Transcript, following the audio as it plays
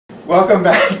Welcome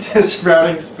back to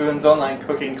Sprouting Spoon's online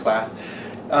cooking class.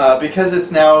 Because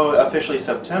it's now officially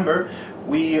September,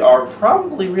 we are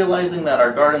probably realizing that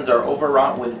our gardens are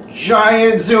overwrought with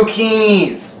giant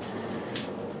zucchinis!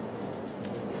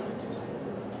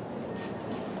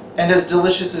 And as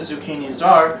delicious as zucchinis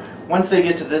are, once they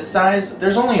get to this size,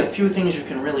 there's only a few things you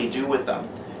can really do with them.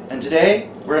 And today,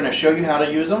 we're going to show you how to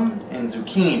use them in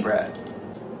zucchini bread.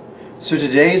 So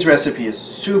today's recipe is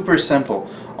super simple.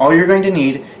 All you're going to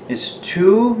need is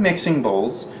 2 mixing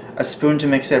bowls, a spoon to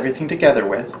mix everything together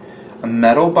with, a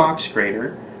metal box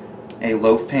grater, a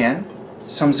loaf pan,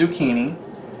 some zucchini,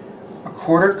 a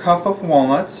 1/4 cup of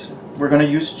walnuts, we're going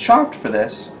to use chopped for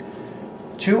this,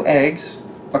 2 eggs,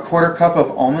 a 1/4 cup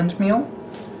of almond meal,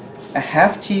 a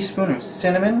 1/2 teaspoon of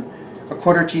cinnamon, a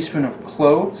 1/4 teaspoon of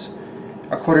cloves,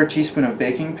 a 1/4 teaspoon of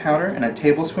baking powder, and a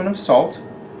tablespoon of salt,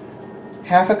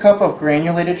 1/2 cup of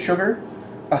granulated sugar,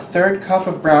 a 1/3 cup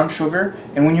of brown sugar,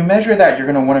 and when you measure that, you're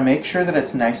going to want to make sure that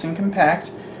it's nice and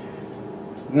compact,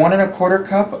 1 1/4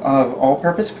 cup of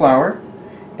all-purpose flour,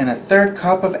 and a 1/3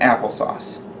 cup of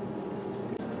applesauce.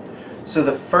 So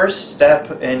the first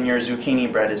step in your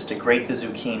zucchini bread is to grate the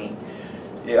zucchini.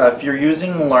 If you're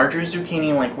using larger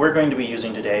zucchini like we're going to be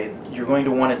using today, you're going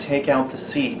to want to take out the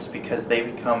seeds because they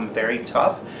become very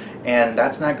tough, and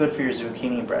that's not good for your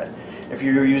zucchini bread. If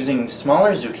you're using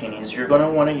smaller zucchinis, you're going to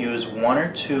want to use 1 or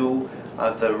 2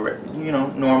 of the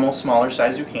normal smaller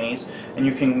size zucchinis, and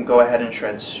you can go ahead and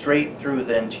shred straight through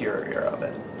the interior of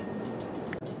it.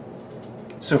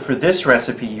 So for this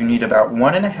recipe you need about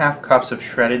 1 1/2 cups of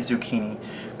shredded zucchini.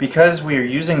 Because we are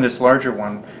using this larger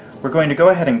one, we're going to go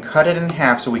ahead and cut it in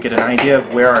half so we get an idea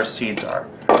of where our seeds are.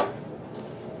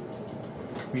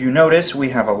 You notice we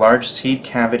have a large seed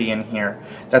cavity in here.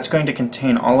 That's going to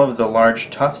contain all of the large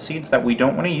tough seeds that we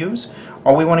don't want to use.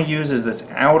 All we want to use is this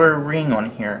outer ring on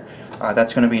here.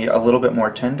 That's going to be a little bit more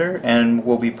tender and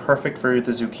will be perfect for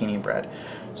the zucchini bread.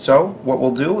 So what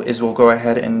we'll do is we'll go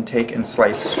ahead and take and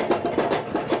slice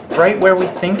right where we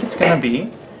think it's going to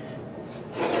be.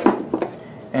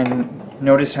 And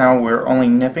notice how we're only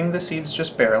nipping the seeds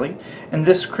just barely, and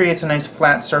this creates a nice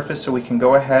flat surface so we can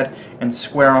go ahead and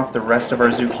square off the rest of our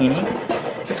zucchini.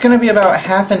 It's going to be about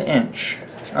 1/2 inch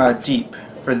deep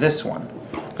for this one,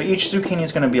 but each zucchini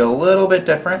is going to be a little bit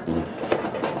different.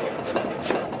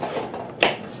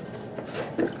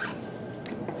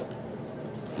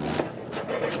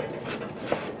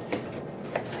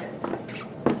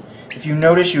 If you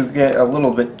notice you get a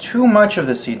little bit too much of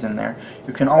the seeds in there,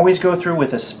 you can always go through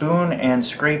with a spoon and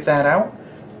scrape that out.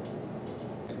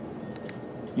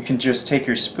 You can just take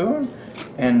your spoon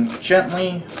and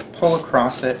gently pull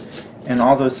across it, and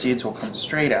all those seeds will come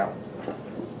straight out.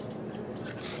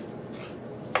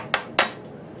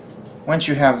 Once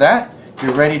you have that,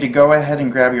 you're ready to go ahead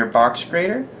and grab your box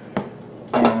grater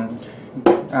and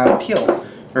peel.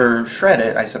 Or shred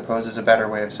it, I suppose is a better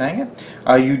way of saying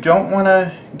it. You don't want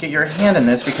to get your hand in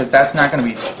this because that's not going to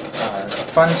be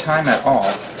fun time at all,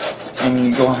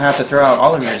 and you'll have to throw out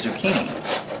all of your zucchini.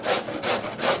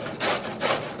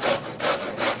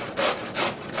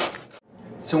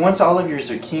 So once all of your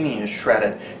zucchini is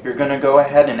shredded, you're going to go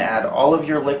ahead and add all of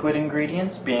your liquid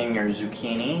ingredients, being your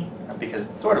zucchini, because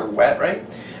it's sort of wet, right?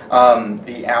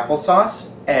 The applesauce,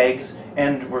 eggs,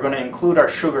 and we're going to include our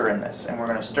sugar in this, and we're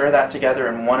going to stir that together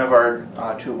in one of our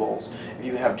 2 bowls. If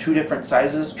you have 2 different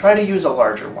sizes, try to use a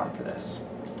larger one for this.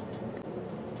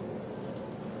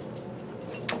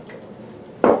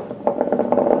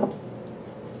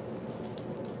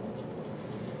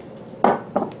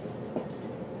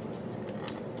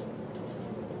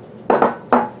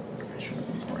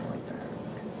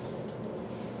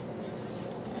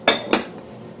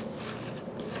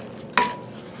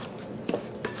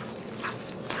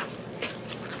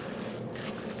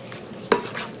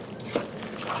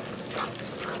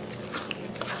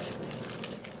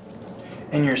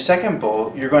 In your second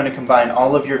bowl, you're going to combine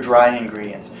all of your dry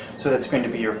ingredients. So that's going to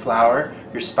be your flour,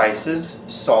 your spices,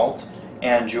 salt,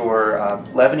 and your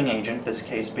leavening agent, this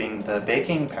case being the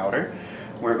baking powder.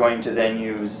 We're going to then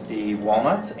use the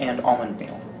walnuts and almond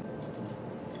meal.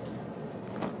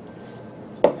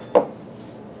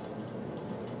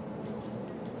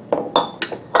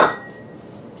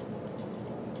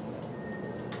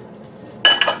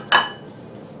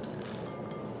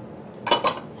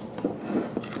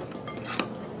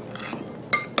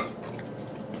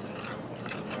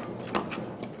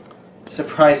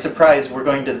 Surprise, surprise, we're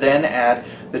going to then add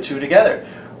the 2 together.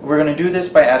 We're going to do this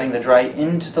by adding the dry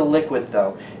into the liquid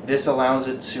though. This allows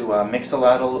it to mix a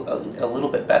little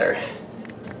bit better.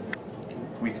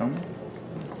 We film?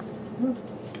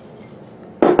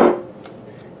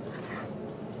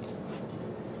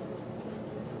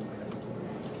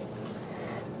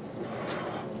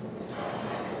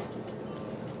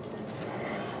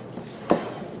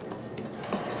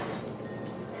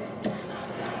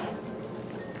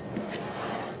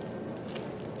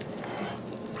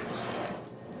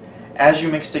 as you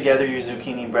mix together your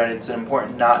zucchini bread, it's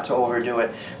important not to overdo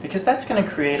it because that's going to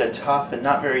create a tough and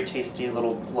not very tasty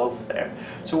little loaf there.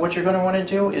 So what you're going to want to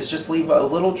do is just leave a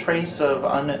little trace of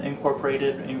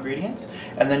unincorporated ingredients,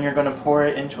 and then you're going to pour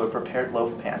it into a prepared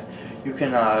loaf pan. You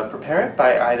can prepare it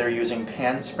by either using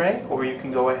pan spray, or you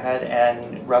can go ahead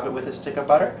and rub it with a stick of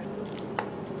butter.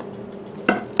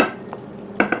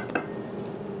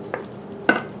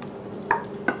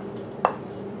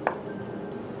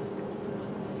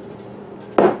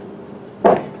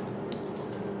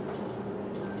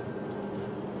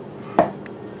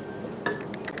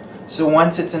 So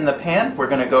once it's in the pan, we're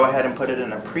going to go ahead and put it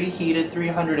in a preheated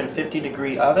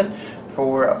 350-degree oven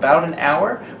for about an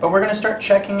hour, but we're going to start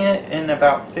checking it in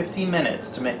about 50 minutes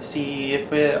to see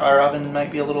if our oven might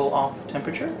be a little off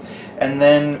temperature, and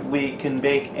then we can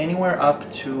bake anywhere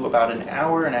up to about an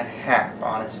hour and a half,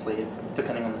 honestly,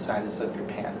 depending on the size of your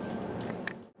pan.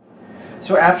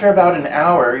 So after about an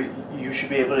hour, you should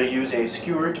be able to use a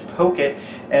skewer to poke it,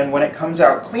 and when it comes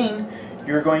out clean,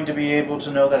 you're going to be able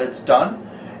to know that it's done.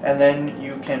 And then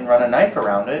you can run a knife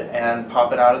around it and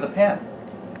pop it out of the pan.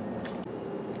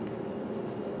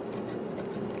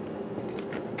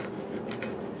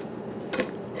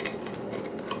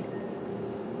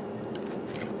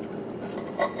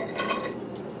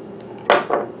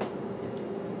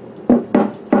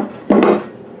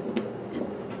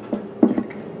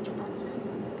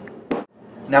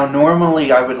 Now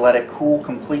normally I would let it cool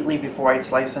completely before I'd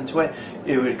slice into it.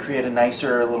 It would create a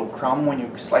nicer little crumb when you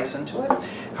slice into it.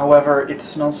 However, it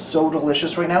smells so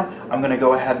delicious right now, I'm going to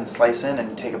go ahead and slice in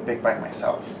and take a big bite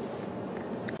myself.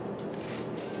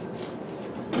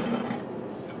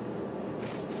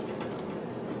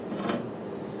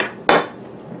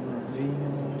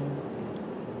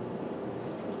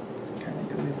 It's kind of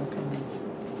gooey looking.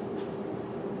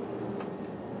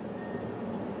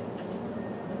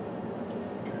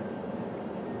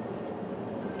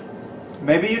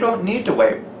 Maybe you don't need to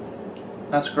wait.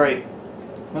 That's great.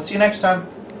 We'll see you next time.